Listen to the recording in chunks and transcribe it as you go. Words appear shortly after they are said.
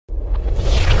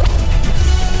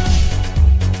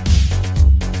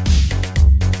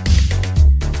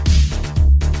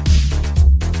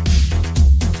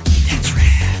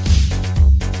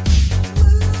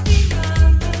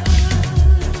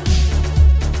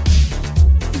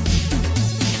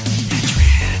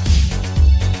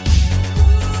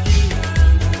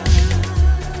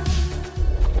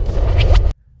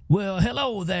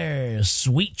Hello there,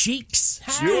 sweet cheeks.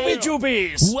 Scooby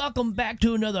Joobies. Welcome back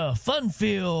to another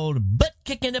fun-filled,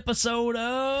 butt-kicking episode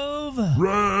of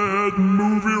Red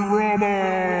Movie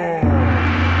Rama.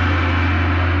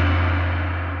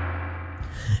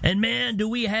 And man, do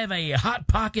we have a hot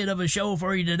pocket of a show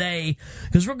for you today,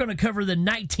 because we're going to cover the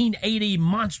 1980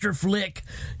 monster flick,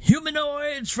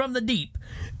 Humanoids from the Deep.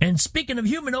 And speaking of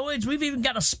humanoids, we've even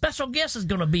got a special guest that's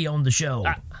going to be on the show.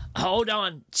 Hold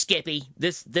on, Skippy.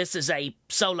 This is a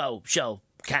solo show,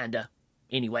 kinda.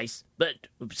 Anyways, but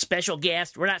special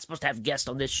guest. We're not supposed to have guests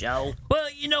on this show. Well,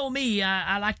 you know me,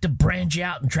 I like to branch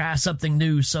out and try something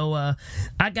new, so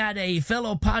I got a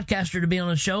fellow podcaster to be on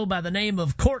the show by the name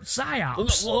of Court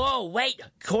Psyops. Whoa, wait,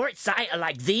 Court Psyops,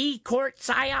 like the Court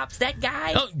Psyops, that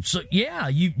guy? Oh, so yeah,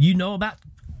 you know about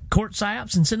Court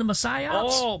Psyops and Cinema Psyops?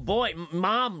 Oh, boy,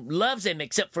 Mom loves him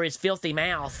except for his filthy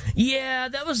mouth. Yeah,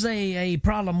 that was a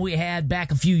problem we had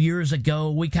back a few years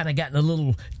ago. We kind of got in a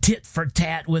little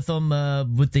tit-for-tat with them,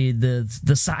 with the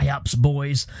Psyops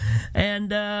boys.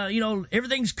 And,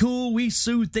 everything's cool. We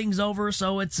soothe things over,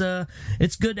 so it's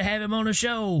good to have him on the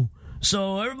show.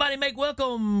 So everybody make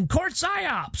welcome Court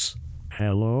Psyops.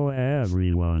 Hello,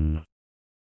 everyone.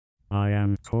 I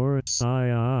am Court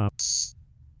Psyops.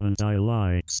 And I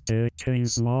like sticking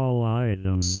small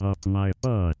items up my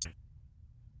butt.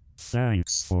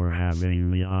 Thanks for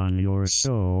having me on your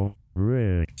show,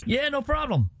 Rick. Yeah, no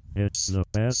problem. It's the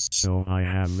best show I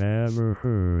have ever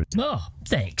heard. Oh,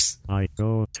 thanks. I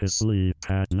go to sleep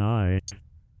at night,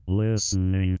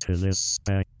 listening to this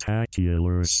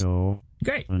spectacular show.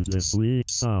 Great. And the sweet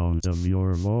sound of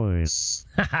your voice.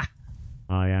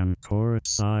 I am Court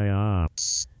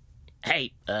Psyops.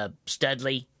 Hey,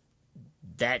 Studley.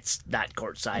 That's not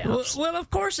Court Psyops. Well,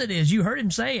 of course it is. You heard him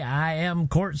say, I am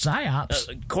Court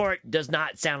Psyops. Court does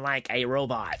not sound like a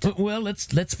robot. Well,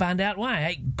 let's find out why.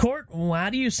 Hey, Court,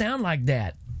 why do you sound like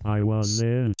that? I was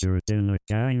injured in a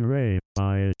gang rape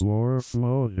by a dwarf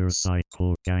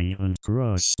motorcycle gang and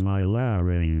crushed my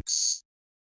larynx.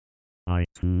 I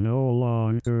can no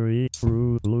longer eat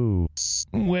Fruit Loops.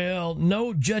 Well,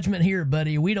 no judgment here,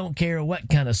 buddy. We don't care what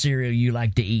kind of cereal you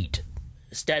like to eat.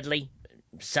 Studley,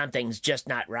 something's just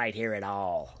not right here at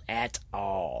all. At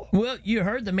all. Well, you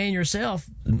heard the man yourself.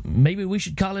 Maybe we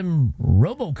should call him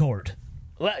RoboCourt.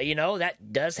 Well,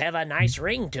 that does have a nice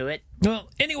ring to it. Well,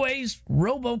 anyways,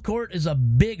 RoboCourt is a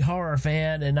big horror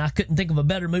fan, and I couldn't think of a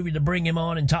better movie to bring him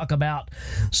on and talk about.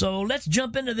 So let's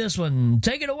jump into this one.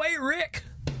 Take it away, Rick.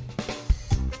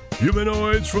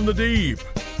 Humanoids from the Deep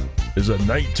is a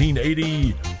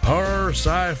 1980 horror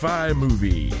sci-fi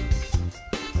movie.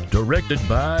 Directed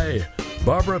by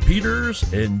Barbara Peters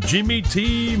and Jimmy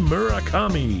T.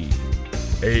 Murakami.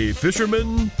 A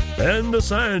fisherman and a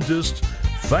scientist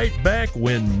fight back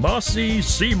when mossy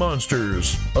sea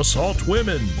monsters assault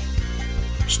women.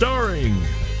 Starring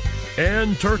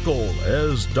Ann Turkle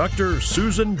as Dr.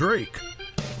 Susan Drake.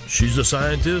 She's a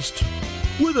scientist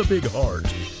with a big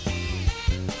heart.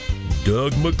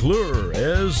 Doug McClure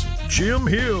as Jim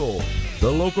Hill,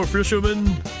 the local fisherman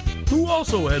who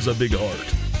also has a big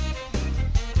heart.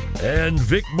 And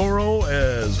Vic Morrow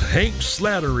as Hank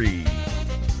Slattery.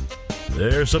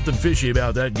 There's something fishy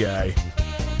about that guy.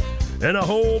 And a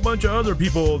whole bunch of other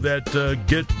people that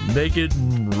get naked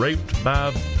and raped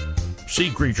by sea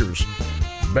creatures.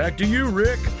 Back to you,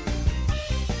 Rick.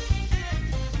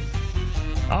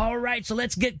 All right, so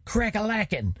let's get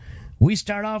crack-a-lackin'. We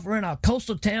start off, we're in a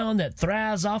coastal town that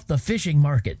thrives off the fishing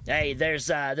market. Hey, there's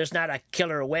not a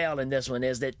killer whale in this one,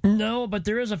 is it? No, but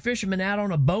there is a fisherman out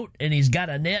on a boat, and he's got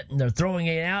a net, and they're throwing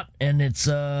it out, and it's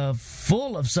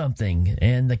full of something.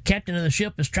 And the captain of the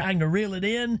ship is trying to reel it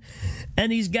in,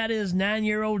 and he's got his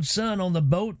 9-year-old son on the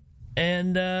boat,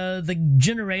 and the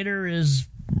generator is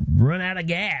run out of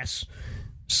gas.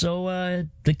 So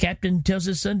the captain tells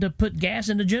his son to put gas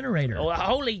in the generator. Oh,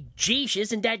 holy jeesh,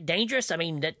 isn't that dangerous? I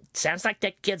mean, that sounds like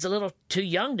that kid's a little too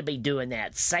young to be doing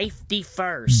that. Safety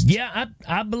first. Yeah,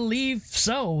 I believe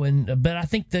so, but I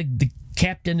think the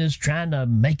captain is trying to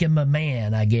make him a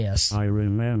man, I guess. I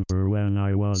remember when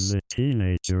I was a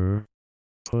teenager,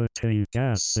 putting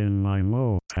gas in my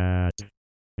moped.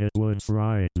 It would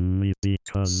frighten me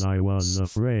because I was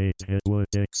afraid it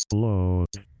would explode.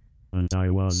 And I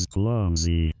was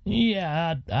clumsy.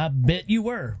 Yeah, I bet you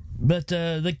were. But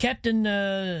the captain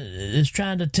is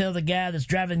trying to tell the guy that's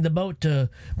driving the boat to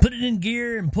put it in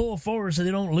gear and pull forward so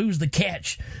they don't lose the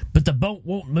catch. But the boat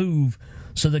won't move.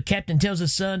 So the captain tells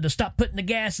his son to stop putting the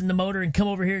gas in the motor and come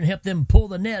over here and help them pull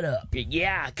the net up.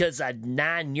 Yeah, because a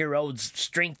 9-year-old's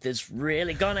strength is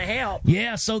really gonna help.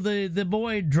 Yeah, so the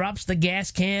boy drops the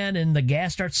gas can and the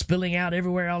gas starts spilling out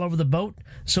everywhere all over the boat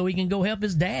so he can go help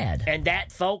his dad. And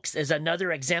that, folks, is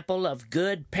another example of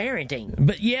good parenting.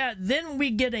 But yeah, then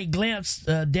we get a glimpse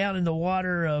down in the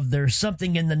water of there's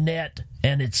something in the net,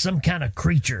 and it's some kind of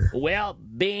creature. Well,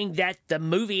 being that the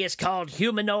movie is called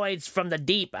Humanoids from the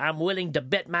Deep, I'm willing to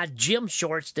bet my gym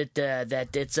shorts that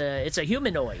it's a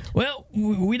humanoid. Well,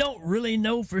 we don't really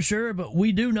know for sure, but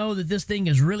we do know that this thing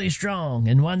is really strong,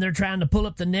 and when they're trying to pull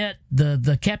up the net,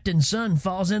 the captain's son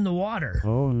falls in the water.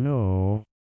 Oh no.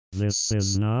 This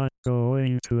is not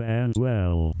going to end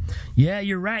well. Yeah,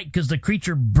 you're right, because the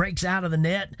creature breaks out of the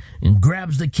net and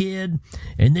grabs the kid,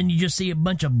 and then you just see a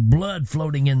bunch of blood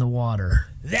floating in the water.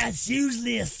 That's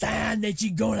usually a sign that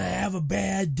you're gonna have a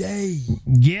bad day.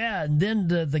 Yeah, and then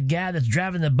the guy that's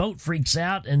driving the boat freaks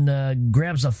out and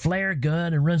grabs a flare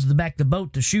gun and runs to the back of the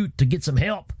boat to shoot to get some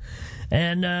help.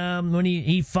 And when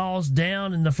he falls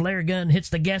down and the flare gun hits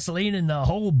the gasoline and the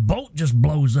whole boat just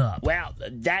blows up. Well,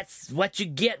 that's what you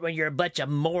get when you're a bunch of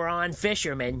moron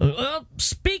fishermen. Well,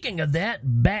 speaking of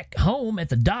that, back home at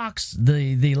the docks,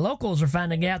 the locals are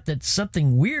finding out that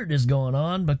something weird is going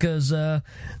on because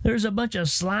there's a bunch of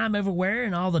slime everywhere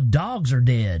and all the dogs are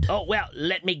dead. Oh, well,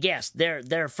 let me guess.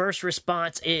 Their first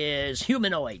response is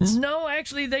humanoids. No,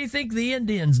 actually, they think the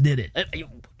Indians did it.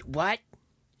 What?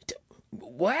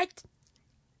 What?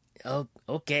 Oh,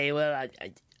 okay, well,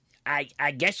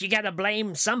 I guess you gotta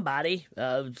blame somebody.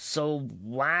 So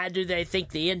why do they think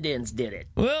the Indians did it?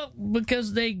 Well,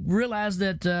 because they realize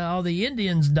that all the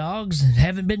Indians' dogs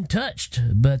haven't been touched,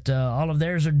 but all of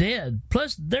theirs are dead.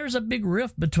 Plus, there's a big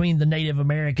rift between the Native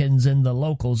Americans and the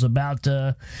locals about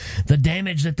the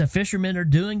damage that the fishermen are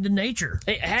doing to nature.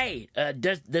 Hey,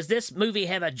 does this movie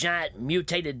have a giant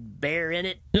mutated bear in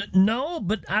it? No,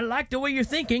 but I like the way you're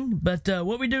thinking. But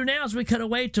what we do now is we cut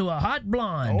away to a hot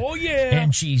blonde. Oh, yeah.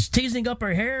 And she's teasing up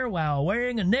her hair while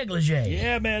wearing a negligee.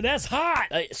 Yeah, man, that's hot.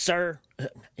 Sir,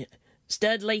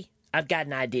 Studley, I've got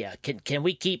an idea. Can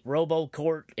we keep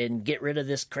RoboCort and get rid of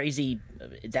this crazy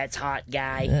that's hot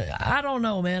guy? I don't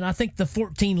know, man. I think the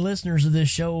 14 listeners of this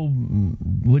show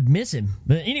would miss him.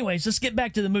 But anyways, let's get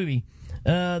back to the movie.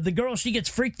 The girl, she gets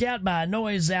freaked out by a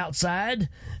noise outside,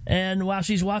 and while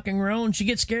she's walking around, she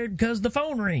gets scared because the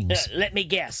phone rings. Let me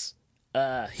guess.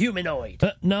 Humanoid.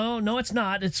 No, it's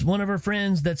not. It's one of her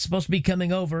friends that's supposed to be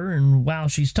coming over, and while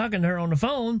she's talking to her on the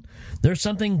phone, there's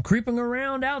something creeping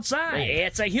around outside.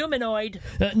 It's a humanoid.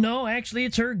 No, actually,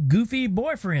 it's her goofy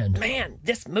boyfriend. Man,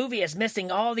 this movie is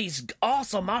missing all these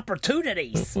awesome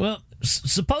opportunities. Well,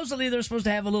 supposedly they're supposed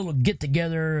to have a little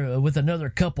get-together with another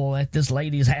couple at this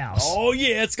lady's house. Oh,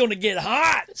 yeah, it's gonna get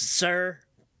hot. Sir,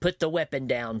 put the weapon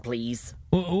down, please.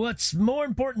 What's more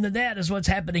important than that is what's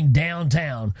happening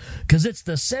downtown, because it's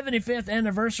the 75th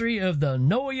anniversary of the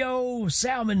Noyo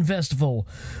Salmon Festival,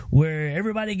 where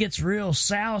everybody gets real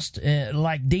soused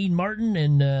like Dean Martin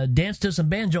and dance to some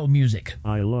banjo music.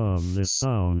 I love the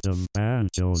sound of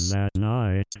banjos at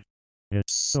night.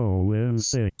 It's so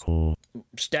whimsical.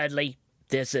 Studley,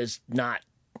 this is not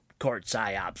Court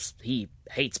Psyops. He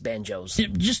hates banjos.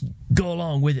 Just go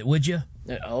along with it, would you?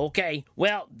 Okay.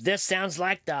 Well, this sounds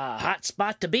like the hot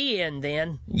spot to be in,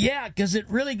 then. Yeah, because it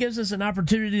really gives us an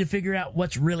opportunity to figure out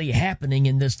what's really happening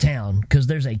in this town. Because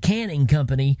there's a canning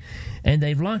company, and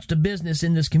they've launched a business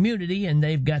in this community, and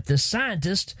they've got this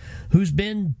scientist who's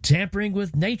been tampering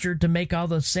with nature to make all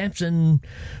the Samson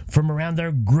from around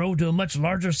there grow to a much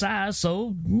larger size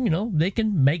so, they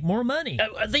can make more money.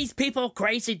 Are these people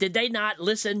crazy? Did they not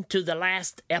listen to the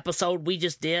last episode we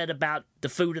just did about the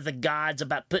food of the gods,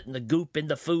 about putting the goop in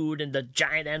the food and the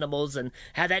giant animals and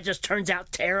how that just turns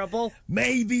out terrible?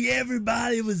 Maybe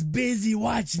everybody was busy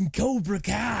watching Cobra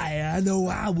Kai. I know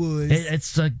I was.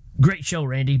 It's a great show,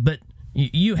 Randy, but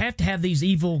you have to have these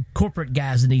evil corporate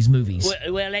guys in these movies.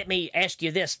 Well, let me ask you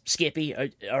this, Skippy.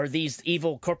 Are these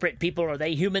evil corporate people, are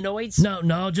they humanoids?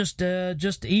 No,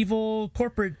 just evil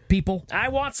corporate people. I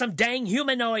want some dang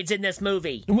humanoids in this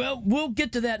movie. Well, we'll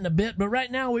get to that in a bit, but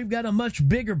right now we've got a much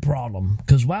bigger problem.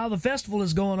 Because while the festival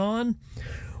is going on,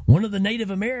 one of the Native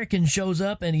Americans shows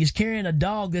up and he's carrying a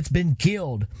dog that's been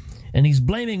killed. And he's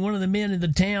blaming one of the men in the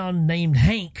town named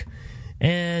Hank.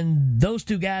 And those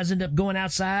two guys end up going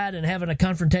outside and having a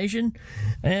confrontation.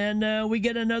 And we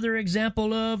get another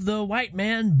example of the white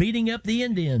man beating up the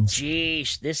Indians.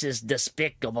 Jeez, this is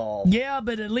despicable. Yeah,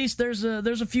 but at least there's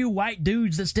a few white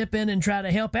dudes that step in and try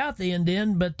to help out the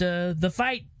Indian. But the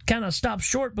fight kind of stops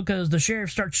short because the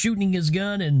sheriff starts shooting his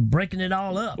gun and breaking it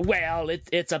all up. Well,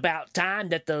 it's about time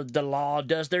that the law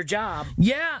does their job.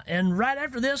 Yeah, and right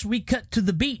after this, we cut to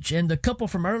the beach, and the couple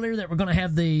from earlier that were going to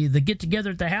have the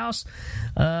get-together at the house,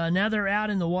 now they're out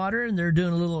in the water, and they're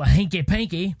doing a little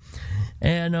hanky-panky.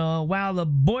 And while the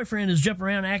boyfriend is jumping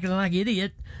around acting like an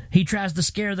idiot, he tries to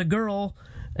scare the girl,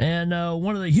 and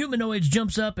one of the humanoids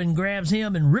jumps up and grabs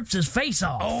him and rips his face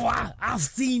off. Oh, I've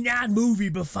seen that movie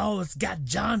before. It's got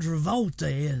John Travolta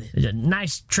in it.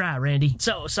 Nice try, Randy.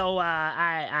 So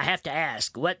I have to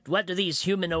ask, what do these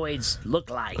humanoids look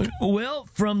like? Well,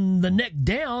 from the neck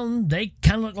down, they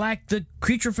kind of look like the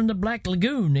creature from the Black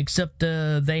Lagoon, except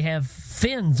they have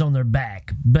fins on their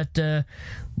back. But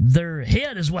their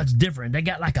head is what's different. They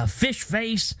got like a fish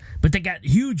face, but they got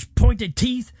huge pointed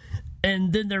teeth.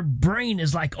 And then their brain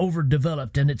is like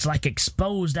overdeveloped and it's like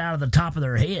exposed out of the top of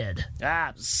their head.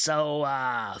 So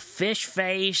fish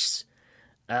face,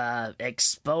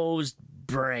 exposed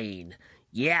brain.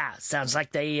 Yeah, sounds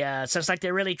like they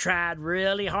really tried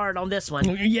really hard on this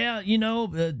one. Yeah,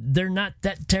 they're not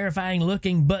that terrifying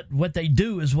looking, but what they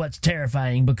do is what's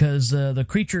terrifying because the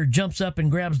creature jumps up and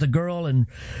grabs the girl and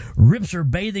rips her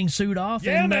bathing suit off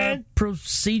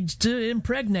proceeds to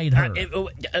impregnate her.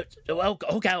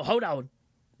 Okay, hold on.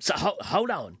 So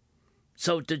hold on.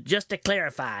 So just to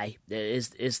clarify, is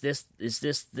this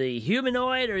the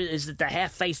humanoid or is it the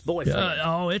half-faced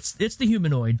boyfriend? It's the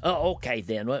humanoid. Oh, okay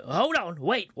then. Hold on.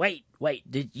 Wait.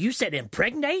 Did you said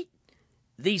impregnate?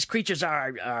 These creatures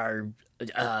are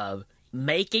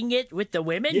making it with the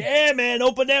women? Yeah, man,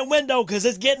 open that window because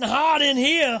it's getting hot in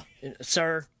here.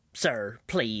 Sir,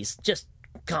 please just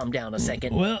calm down a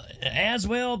second. Well,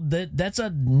 that's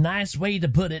a nice way to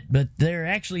put it, but they're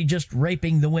actually just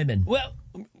raping the women. Well,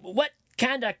 what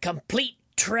kind of complete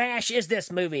trash is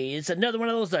this movie? It's another one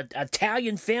of those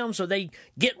Italian films where they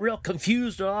get real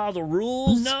confused with all the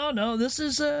rules? No, this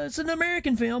is it's an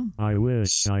American film. I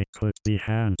wish I could be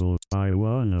handled by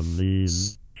one of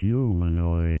these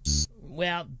humanoids.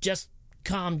 Well, just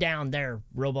calm down there,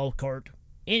 RoboCort.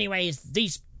 Anyways,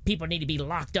 these people need to be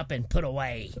locked up and put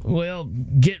away. Well,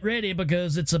 get ready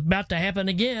because it's about to happen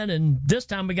again, and this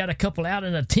time we got a couple out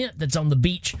in a tent that's on the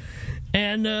beach,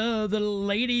 and the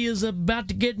lady is about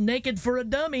to get naked for a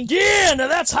dummy. Yeah, now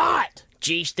that's hot.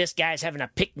 Geesh, this guy's having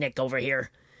a picnic over here.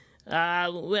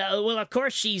 Well, of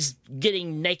course she's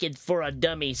getting naked for a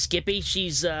dummy, Skippy.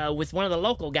 She's with one of the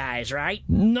local guys, right?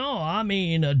 No, I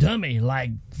mean a dummy,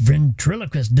 like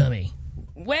ventriloquist dummy.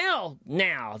 Well,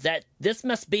 now, this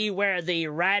must be where the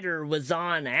writer was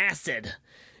on acid.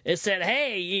 It said,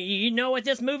 hey, you know what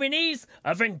this movie needs?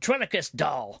 A ventriloquist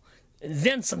doll.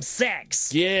 Then some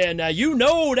sex. Yeah, now you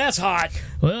know that's hot.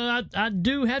 Well, I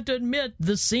do have to admit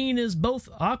the scene is both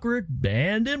awkward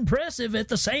and impressive at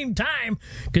the same time,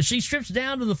 because she strips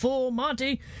down to the full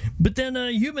Monty, but then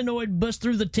a humanoid busts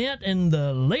through the tent and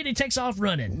the lady takes off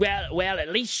running. Well, at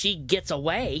least she gets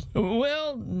away.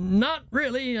 Well, not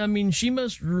really. I mean, she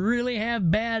must really have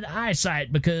bad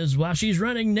eyesight, because while she's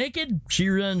running naked, she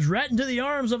runs right into the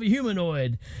arms of a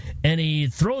humanoid, and he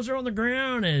throws her on the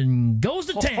ground and goes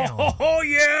to town. Oh,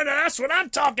 yeah, that's what I'm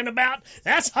talking about.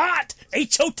 That's hot.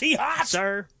 H-O-T hot.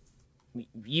 Sir,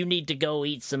 you need to go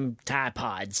eat some Tide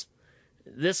Pods.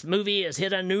 This movie has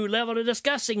hit a new level of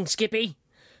discussing, Skippy.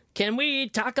 Can we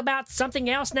talk about something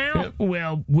else now?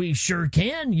 Well, we sure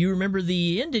can. You remember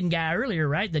the Indian guy earlier,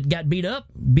 right, that got beat up,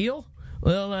 Bill?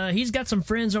 Well, he's got some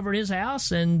friends over at his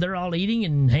house, and they're all eating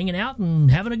and hanging out and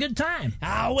having a good time.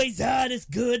 I always heard it's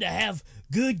good to have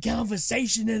good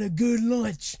conversation and a good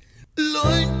lunch.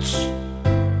 Lunch,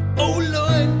 oh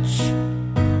lunch,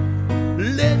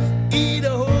 let's eat a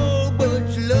whole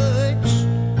bunch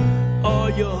lunch. Are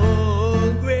you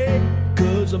hungry?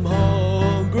 'Cause I'm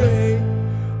hungry.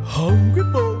 Hungry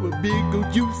for a big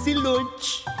old juicy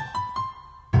lunch.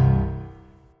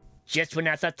 Just when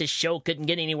I thought this show couldn't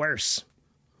get any worse.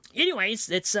 Anyways,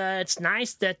 it's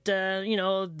nice that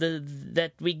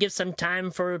that we give some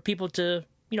time for people to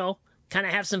kind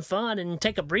of have some fun and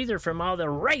take a breather from all the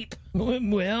rape.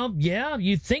 Well, yeah,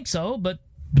 you think so, but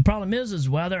the problem is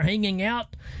while they're hanging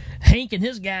out, Hank and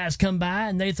his guys come by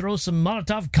and they throw some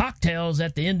Molotov cocktails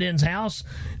at the Indian's house,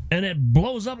 and it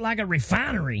blows up like a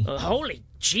refinery. Holy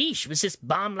jeesh, was this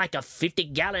bomb like a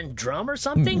 50-gallon drum or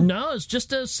something? No, it's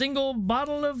just a single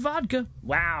bottle of vodka.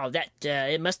 Wow, that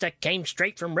it must have came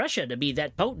straight from Russia to be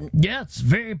that potent. Yeah, it's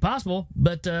very possible,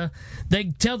 but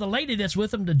they tell the lady that's with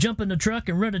them to jump in the truck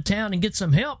and run to town and get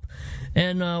some help,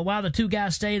 and while the two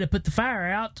guys stay to put the fire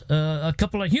out, a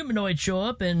couple of humanoids show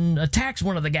up and attacks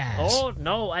one of the guys. Oh,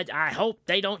 no, I I hope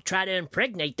they don't try to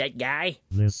impregnate that guy.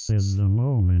 This is the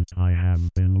moment I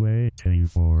have been waiting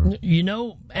for. You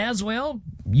know, Aswell,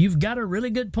 you've got a really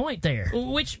good point there.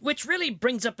 Which really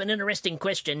brings up an interesting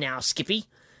question now, Skippy.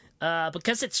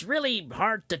 Because it's really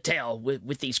hard to tell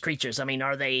with these creatures. I mean,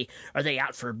 are they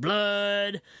out for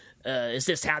blood? Is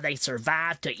this how they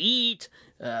survive to eat?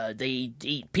 They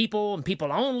eat people and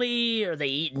people only? Are they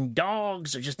eating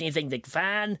dogs or just anything they can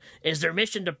find? Is their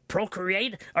mission to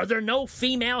procreate? Are there no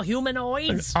female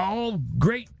humanoids? All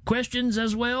great questions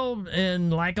as well,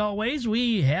 and like always,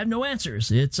 we have no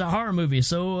answers. It's a horror movie,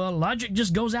 so logic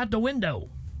just goes out the window.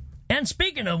 And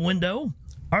speaking of window,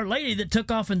 our lady that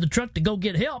took off in the truck to go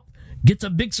get help gets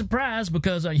a big surprise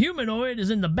because a humanoid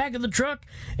is in the back of the truck,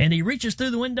 and he reaches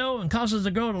through the window and causes the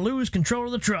girl to lose control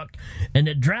of the truck, and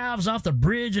it drives off the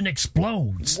bridge and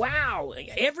explodes. Wow,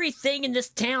 everything in this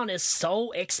town is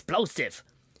so explosive.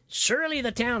 Surely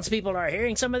the townspeople are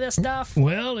hearing some of this stuff?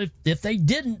 Well, if they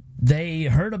didn't, they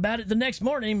heard about it the next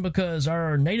morning because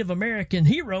our Native American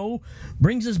hero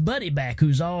brings his buddy back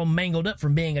who's all mangled up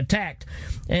from being attacked,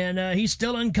 and he's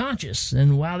still unconscious.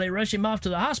 And while they rush him off to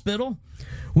the hospital,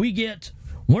 we get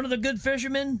one of the good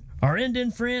fishermen, our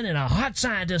Indian friend, and a hot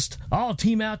scientist all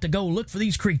team out to go look for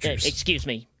these creatures. Excuse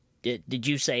me, did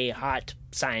you say hot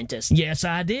scientist? Yes,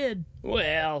 I did.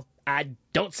 Well, I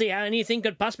don't see how anything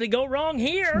could possibly go wrong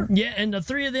here. Yeah, and the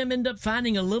three of them end up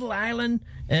finding a little island,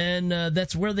 and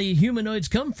that's where the humanoids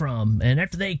come from. And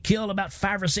after they kill about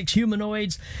 5 or 6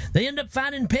 humanoids, they end up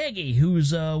finding Peggy,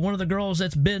 who's one of the girls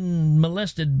that's been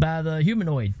molested by the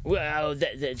humanoid. Well,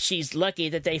 she's lucky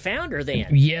that they found her then.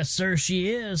 Yes, sir,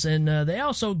 she is. And they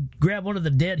also grab one of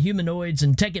the dead humanoids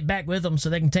and take it back with them so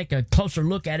they can take a closer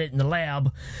look at it in the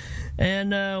lab.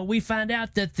 And we find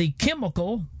out that the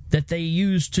chemical that they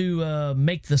used to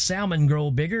make the salmon grow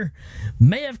bigger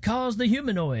may have caused the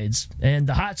humanoids. And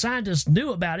the hot scientist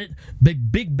knew about it.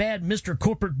 Big bad Mr.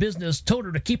 Corporate Business told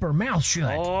her to keep her mouth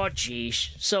shut. Oh, geez.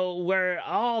 So were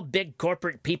all big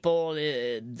corporate people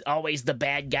always the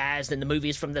bad guys in the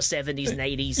movies from the 70s and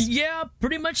 80s? Yeah,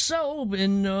 pretty much so.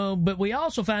 And but we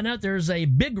also find out there's a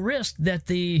big risk that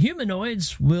the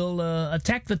humanoids will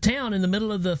attack the town in the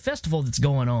middle of the festival that's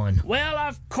going on. Well,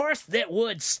 of course that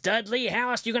would, Studley.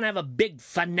 How else are you going to have a big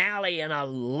finale in a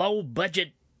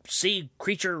low-budget sea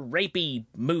creature rapey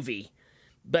movie?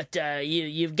 But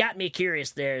you've got me curious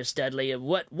there, Studley.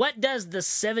 What does the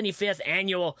 75th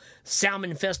annual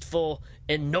Salmon Festival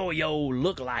in Noyo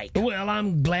look like? Well,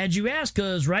 I'm glad you asked,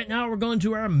 because right now we're going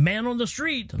to our man on the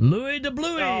street, Louis de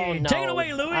Bluey. Oh, no. Take it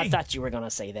away, Louis. I thought you were going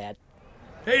to say that.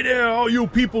 Hey there, all you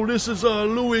people. This is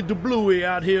Louis de Bluey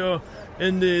out here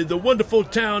in the wonderful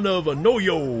town of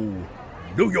Noyo.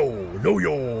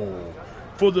 Noyo.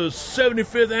 For the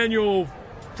 75th annual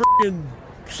freaking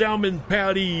salmon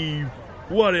patty,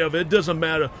 whatever. It doesn't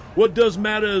matter. What does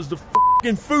matter is the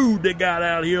freaking food they got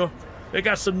out here. They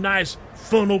got some nice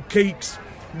funnel cakes.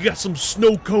 You got some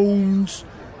snow cones.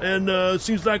 And it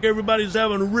seems like everybody's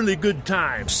having a really good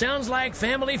time. Sounds like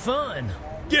family fun.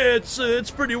 Yeah,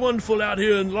 it's pretty wonderful out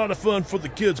here and a lot of fun for the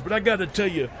kids. But I got to tell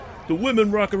you, the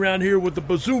women rock around here with the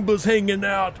bazoombas hanging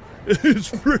out. It's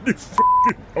pretty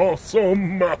freaking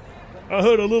awesome. I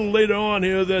heard a little later on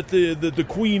here that the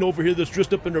queen over here that's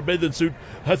dressed up in her bathing suit,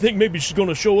 I think maybe she's going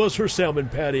to show us her salmon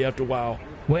patty after a while.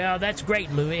 Well, that's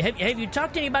great, Louis. Have you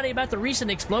talked to anybody about the recent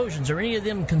explosions? Are any of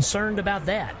them concerned about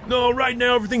that? No, right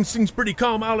now everything seems pretty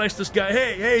calm. I'll ask this guy,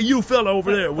 hey, you fella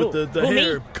over there with the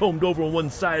hair combed over on one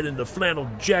side and the flannel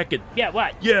jacket. Yeah,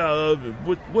 what? Yeah,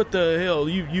 what the hell?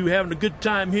 You having a good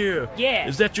time here? Yeah.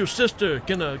 Is that your sister?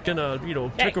 Can I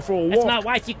take her for a walk? That's my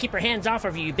wife. You keep her hands off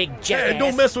of you big jackass. Hey,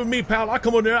 don't mess with me, pal. I'll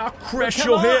come on there. I'll crush Come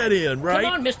your on. head in, right?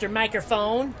 Come on, Mr.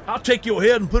 Microphone. I'll take your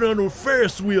head and put it under a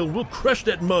Ferris wheel and we'll crush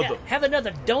that mother. Yeah, have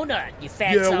another donut, you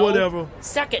fat Yeah, soul. whatever.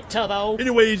 Suck it, Tubbo.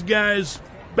 Anyways, guys,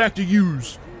 back to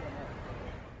yous.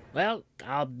 Well,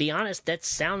 I'll be honest, that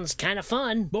sounds kind of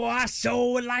fun. Boy, I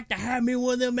sure would like to have me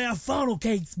one of them there funnel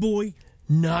cakes, boy.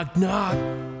 Knock, knock.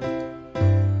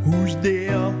 Who's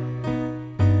there?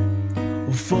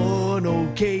 A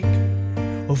funnel cake.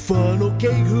 A funnel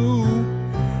cake who?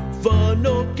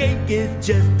 Funnel cake is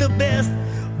just the best.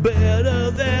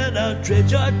 Better than a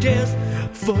treasure chest.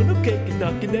 Funnel cake is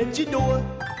knocking at your door.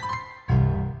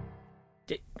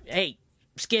 Hey,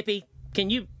 Skippy,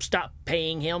 can you stop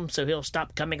paying him so he'll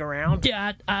stop coming around?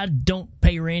 Yeah, I don't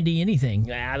pay Randy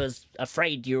anything. I was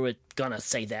afraid you were gonna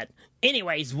say that.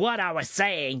 Anyways, what I was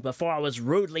saying before I was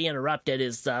rudely interrupted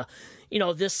is,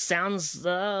 this sounds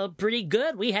pretty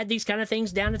good. We had these kind of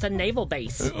things down at the naval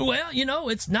base. Well,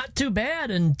 it's not too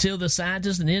bad until the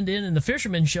scientists and the Indian and the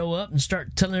fishermen show up and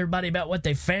start telling everybody about what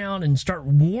they found and start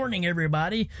warning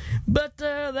everybody. But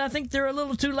I think they're a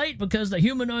little too late because the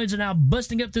humanoids are now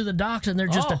busting up through the docks and they're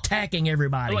just attacking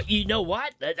everybody. Well, you know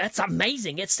what? That's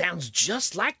amazing. It sounds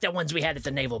just like the ones we had at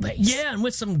the naval base. Yeah, and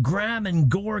with some grime and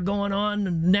gore going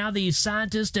on, now the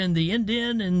scientist and the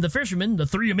Indian and the fishermen, the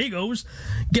three amigos,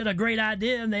 get a great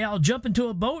idea, and they all jump into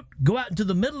a boat, go out into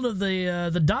the middle of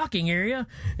the docking area,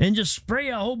 and just spray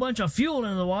a whole bunch of fuel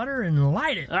into the water and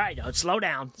light it. All right, slow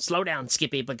down,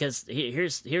 Skippy, because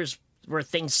here's where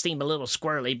things seem a little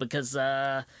squirrely. Because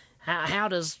how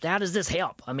does this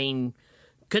help? I mean,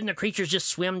 couldn't the creatures just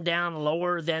swim down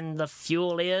lower than the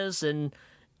fuel is, and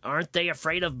aren't they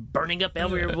afraid of burning up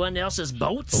everyone else's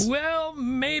boats? Well,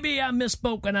 maybe I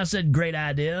misspoke when I said great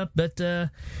idea, but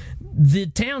the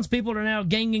townspeople are now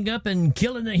ganging up and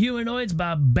killing the humanoids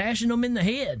by bashing them in the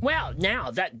head. Well,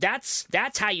 now that's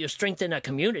how you strengthen a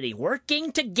community,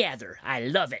 working together. I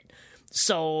love it.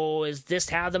 So, is this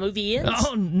how the movie ends?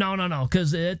 Oh, no,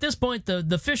 because at this point,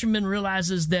 the fisherman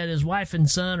realizes that his wife and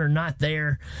son are not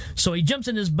there, so he jumps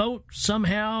in his boat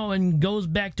somehow and goes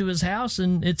back to his house,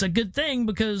 and it's a good thing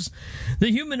because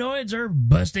the humanoids are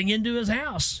busting into his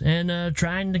house and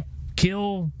trying to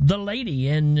kill the lady,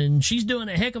 and she's doing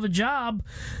a heck of a job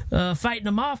fighting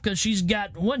them off because she's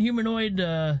got one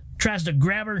humanoid tries to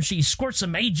grab her and she squirts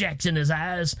some Ajax in his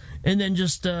eyes and then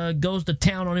just goes to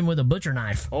town on him with a butcher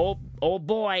knife. Oh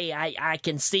boy, I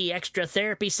can see extra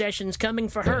therapy sessions coming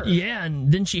for her. Yeah,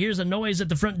 and then she hears a noise at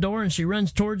the front door and she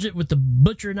runs towards it with the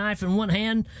butcher knife in one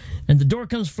hand, and the door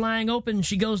comes flying open and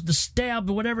she goes to stab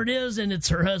whatever it is, and it's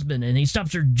her husband, and he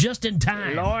stops her just in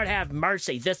time. Lord have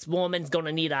mercy, this woman's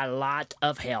gonna need a lot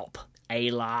of help. A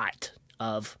lot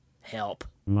of help.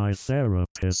 My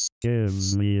therapist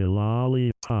gives me a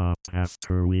lollipop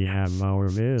after we have our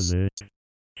visit.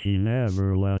 He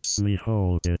never lets me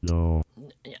hold it, though.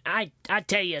 I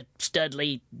tell you,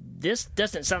 Studley, this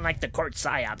doesn't sound like the court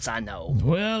psyops I know.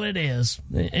 Well, it is.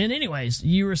 And anyways,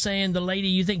 you were saying the lady,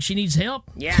 you think she needs help?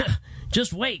 Yeah.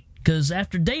 Just wait, because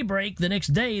after daybreak the next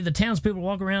day, the townspeople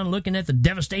walk around looking at the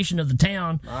devastation of the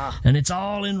town, and it's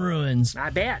all in ruins.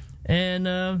 I bet.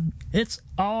 And it's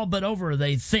all but over,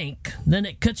 they think. Then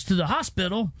it cuts to the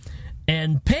hospital,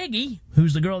 and Peggy,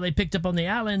 who's the girl they picked up on the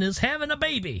island, is having a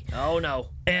baby. Oh, no.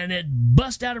 And it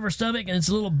busts out of her stomach, and it's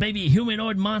a little baby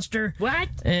humanoid monster. What?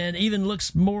 And even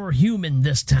looks more human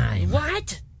this time.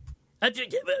 What?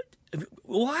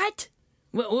 What?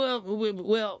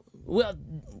 Well,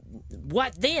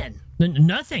 what then?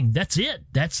 Nothing. That's it.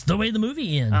 That's the way the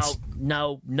movie ends. Oh,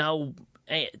 no.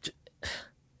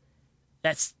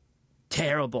 That's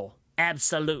terrible.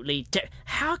 Absolutely.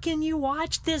 How can you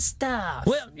watch this stuff?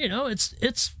 Well,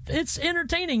 it's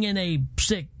entertaining in a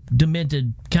sick,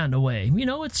 demented kind of way.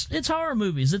 It's horror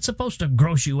movies. It's supposed to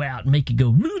gross you out and make you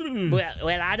go.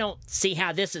 Well, I don't see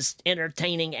how this is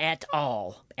entertaining at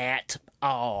all. At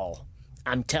all.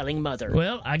 I'm telling Mother.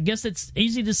 Well, I guess it's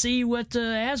easy to see what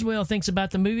Aswell thinks about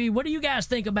the movie. What do you guys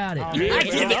think about it? I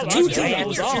give it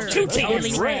two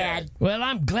tails rad. Well,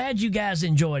 I'm glad you guys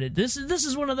enjoyed it. This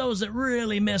is one of those that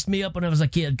really messed me up when I was a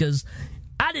kid because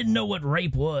I didn't know what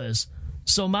rape was.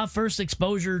 So my first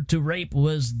exposure to rape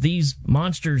was these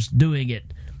monsters doing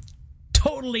it.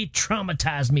 Totally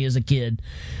traumatized me as a kid.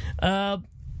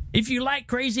 If you like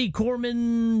crazy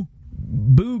Corman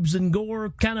boobs and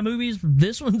gore kind of movies,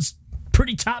 this one's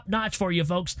pretty top notch for you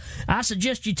folks. I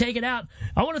suggest you take it out.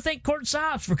 I want to thank Court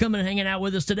Sops for coming and hanging out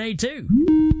with us today too.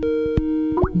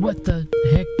 What the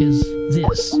heck is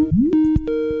this?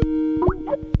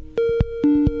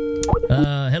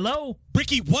 Hello?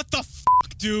 Ricky, what the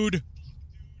fuck, dude?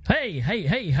 Hey,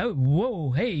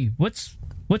 whoa, hey, what's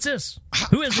this?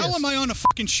 Who is this? How am I on a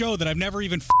fucking show that I've never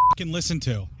even fucking listened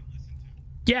to?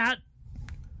 Yeah,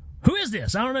 who is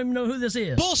this? I don't even know who this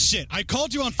is. Bullshit! I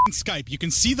called you on fucking Skype. You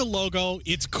can see the logo.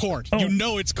 It's Court. Oh. You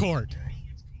know it's Court.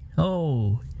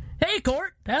 Oh. Hey,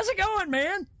 Court. How's it going,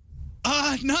 man?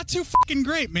 Not too fucking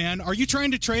great, man. Are you trying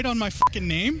to trade on my fucking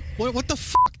name? What the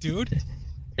fuck, dude?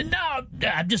 No,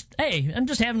 I'm just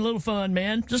having a little fun,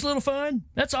 man. Just a little fun.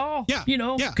 That's all. Yeah.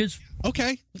 Yeah. Cause...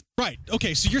 Okay. Right.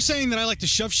 Okay, so you're saying that I like to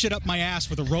shove shit up my ass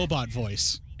with a robot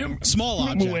voice. Small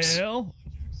objects.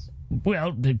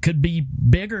 Well, it could be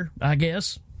bigger, I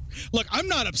guess. Look, I'm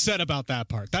not upset about that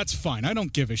part. That's fine. I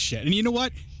don't give a shit. And you know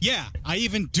what? Yeah, I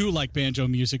even do like banjo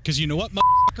music, because you know what,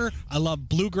 motherfucker? I love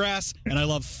bluegrass and I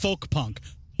love folk punk.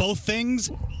 Both things,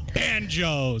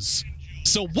 banjos.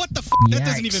 So what the fuck? That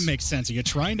doesn't Yikes. even make sense. Are you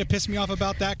trying to piss me off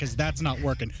about that? Because that's not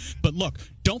working. But look,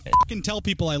 don't fucking tell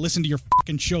people I listen to your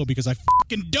fucking show because I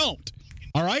fucking don't.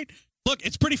 All right? Look,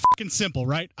 it's pretty fucking simple,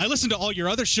 right? I listen to all your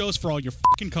other shows for all your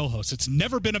fucking co-hosts. It's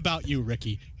never been about you,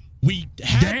 Ricky. We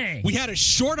had a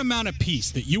short amount of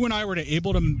peace that you and I were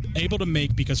able to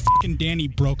make because fucking Danny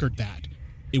brokered that.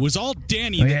 It was all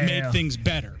Danny that made things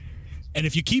better. And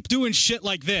if you keep doing shit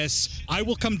like this, I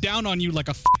will come down on you like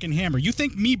a fucking hammer. You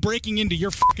think me breaking into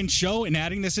your fucking show and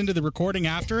adding this into the recording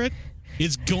after it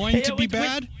is going to be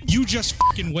bad? You just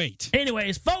fucking wait.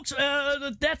 Anyways, folks,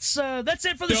 that's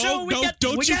it for the show.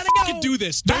 Don't We you gotta fucking go. do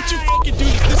this. Bye. Don't you fucking do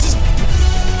this. This is